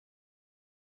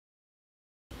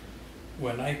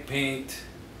When I paint,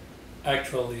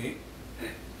 actually,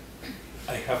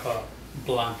 I have a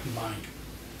blank mind.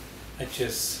 I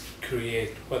just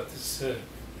create what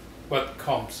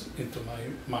comes into my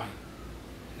mind.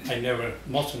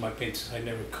 Most of my paintings, I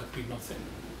never copy nothing.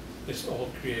 It's all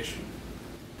creation.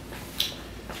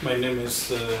 My name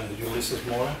is Ulysses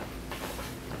Mora,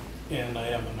 and I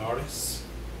am an artist.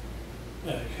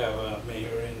 I have a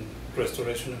major in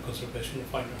restoration and conservation of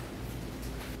fine art.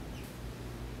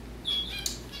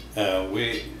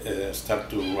 We start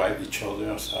to write each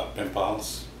other as pen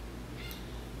pals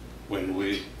when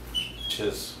we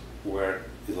just were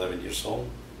 11 years old.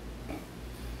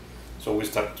 So we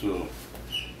start to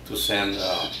send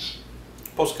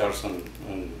postcards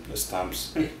and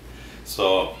stamps.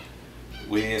 So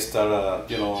we start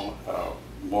a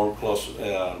more close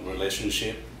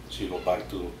relationship. She go back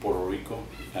to Puerto Rico,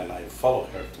 and I followed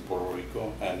her to Puerto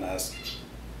Rico and asked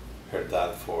her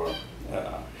dad for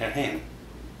her hand.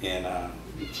 In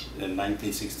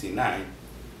 1969,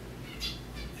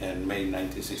 in May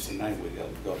 1969, we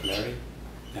got married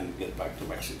and get back to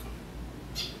Mexico.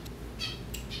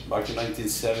 Back in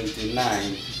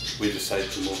 1979, we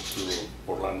decided to move to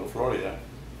Orlando, Florida,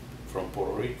 from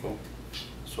Puerto Rico.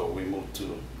 So we moved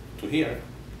to here,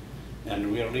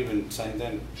 and we are living since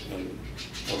then in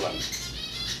Orlando.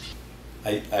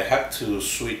 I had to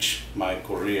switch my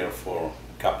career for a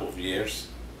couple of years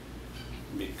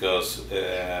because,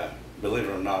 believe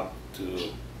it or not,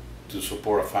 to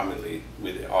support a family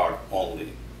with the art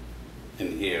only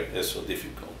in here is so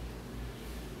difficult.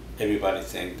 Everybody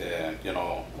thinks that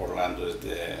Orlando is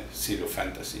the city of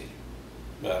fantasy,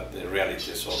 but the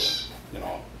reality is other.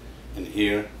 In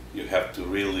here you have to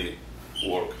really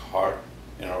work hard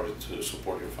in order to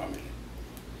support your family.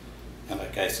 And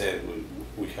like I said,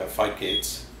 we have 5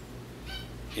 kids,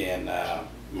 and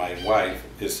my wife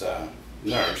is a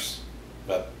nurse,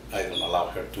 but I don't allow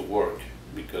her to work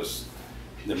because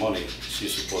the money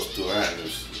she's supposed to earn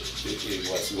it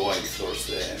was going towards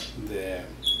the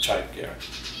child care.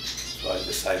 So I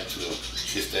decided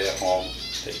she stay at home,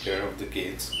 take care of the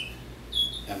kids,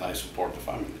 and I support the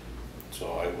family.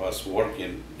 So I was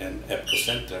working in Epcot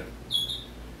Center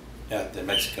at the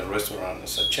Mexican restaurant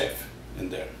as a chef in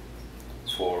there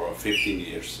for 15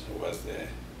 years. I was the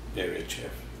area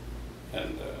chef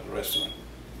in the restaurant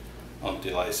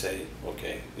until I say,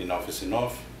 okay, enough is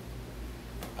enough.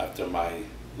 After my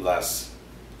last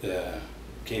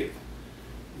kid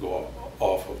go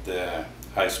off of the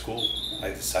high school, I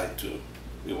decided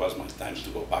it was my time to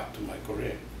go back to my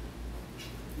career.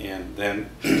 And then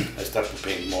I started to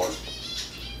paint more,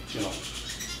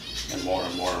 and more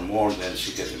and more and more. Then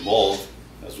she get involved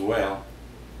as well.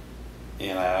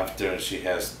 And after she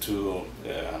has 2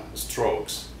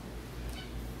 strokes,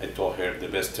 I told her the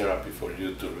best therapy for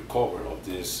you to recover of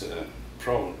this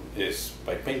problem is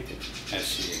by painting. And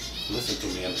she listened to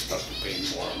me and started to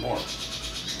paint more and more.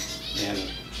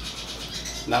 And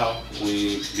now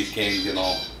we became,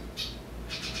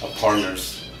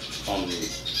 partners on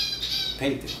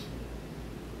painting.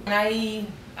 I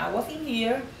was in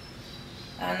here,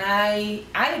 and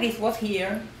Iris was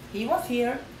here, he was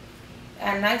here,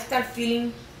 and I started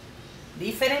feeling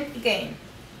different again.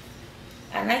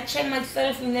 And I checked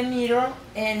myself in the mirror,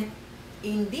 and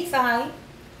in this eye,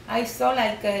 I saw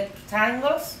like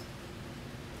triangles,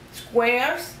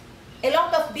 squares, a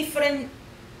lot of different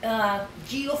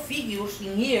geo figures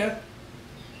in here,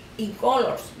 in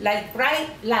colors, like bright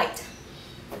light.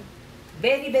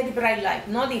 Very, very bright light,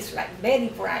 not this light, very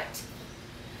bright.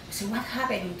 So what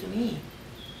happened to me?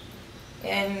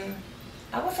 And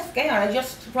I was scared. I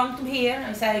just ran to here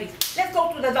and said, let's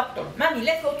go to the doctor. Mommy,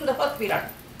 let's go to the hospital.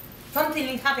 Something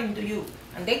is happening to you.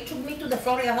 And they took me to the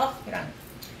Florida hospital.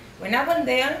 When I went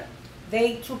there,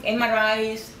 they took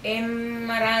MRIs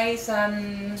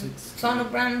and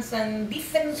sonograms and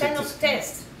different kind of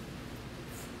tests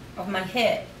of my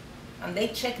head. And they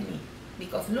checked me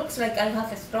because it looks like I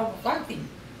have a stroke or something.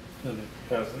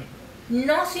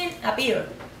 Nothing appeared.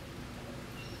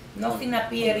 Nothing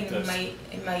appeared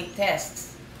in my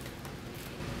tests.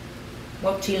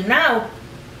 But till now,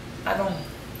 I don't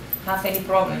have any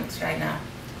problems right now.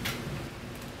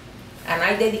 And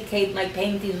I dedicate my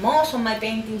painting, most of my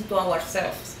paintings, to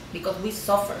ourselves because we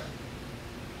suffer.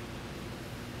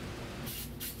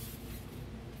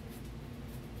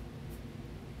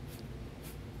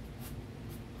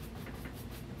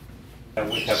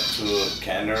 We have 2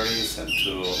 canaries and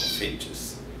 2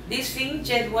 finches. This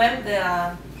finch,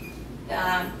 well,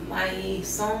 my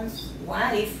son's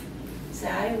wife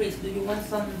said, Iris, do you want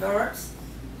some birds?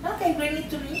 Okay, bring it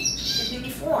to me. It's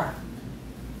 24.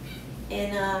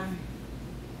 And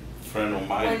friend of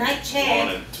mine When I checked,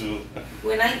 wanted to.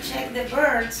 when I checked the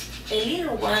birds, a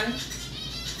little one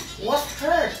was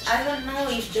hurt. I don't know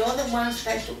if the other ones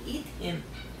tried to eat him.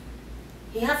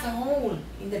 He has a hole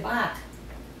in the back.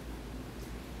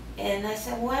 And I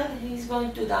said, well, he's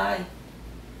going to die.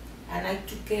 And I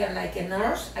took care, like a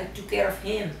nurse, I took care of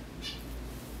him.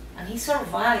 And he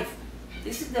survived.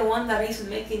 This is the one that is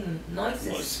making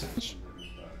noises.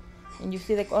 And you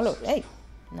see the color. Hey,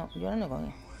 no, you're not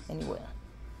going anywhere.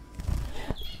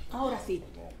 Ahora sí.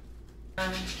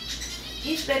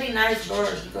 He's very nice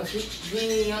bird because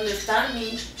he understands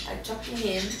me. I talk to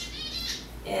him,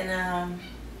 and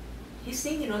he's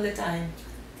singing all the time.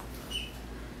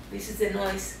 This is the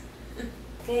noise.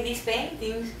 Okay, this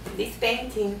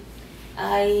painting,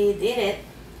 I did it.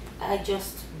 I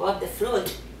just bought the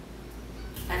fruit,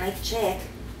 and I checked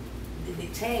the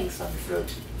details of the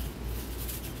fruit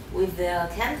with the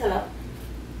cantaloupe.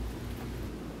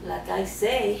 Like I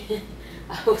say,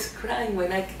 I was crying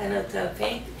when I cannot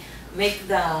make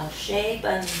the shape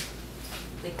and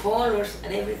the colors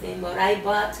and everything, but I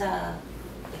bought the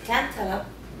cantaloupe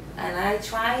and I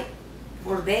tried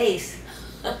for days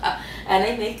and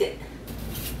I make it.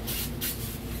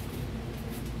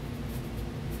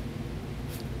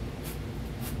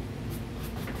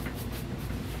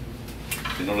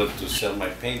 In order to sell my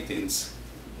paintings,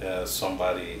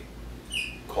 somebody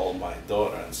called my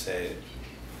daughter and said,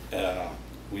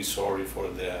 we're sorry for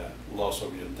the loss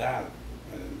of your dad.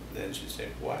 And then she said,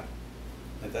 what?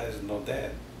 My dad is not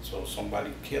dead. So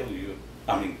somebody killed him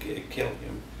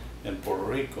in Puerto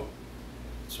Rico.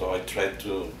 So I tried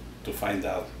to find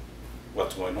out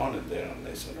what's going on in there, and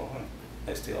they said, oh,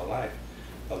 I'm still alive.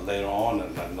 But later on,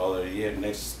 in another year,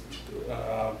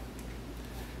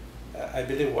 I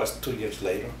believe it was 2 years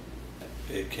later,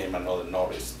 it came another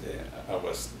notice that I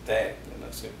was dead. And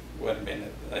I said, wait a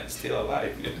minute, I'm still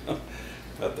alive, you know.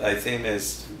 But I think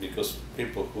it's because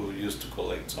people who used to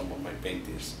collect some of my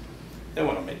paintings, they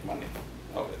want to make money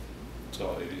of it.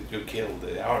 So if you kill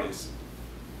the artist,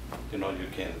 you know, you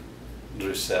can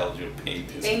resell your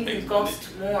paintings. Painting costs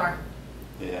more.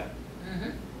 Yeah.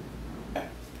 Mm-hmm. Yeah.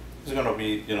 It's going to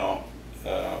be, you know,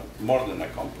 more than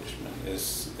accomplishment.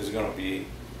 It's going to be,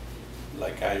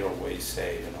 like I always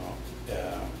say, you know,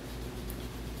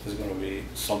 it's going to be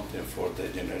something for the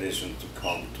generation to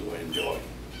come to enjoy,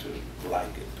 to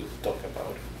like it, to talk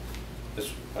about it. That's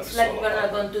what It's like all we're not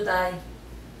about. going to die.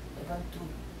 We're going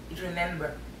to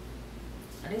remember.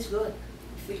 And it's good.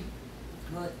 It feels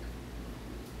good.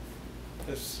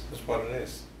 That's what it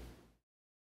is.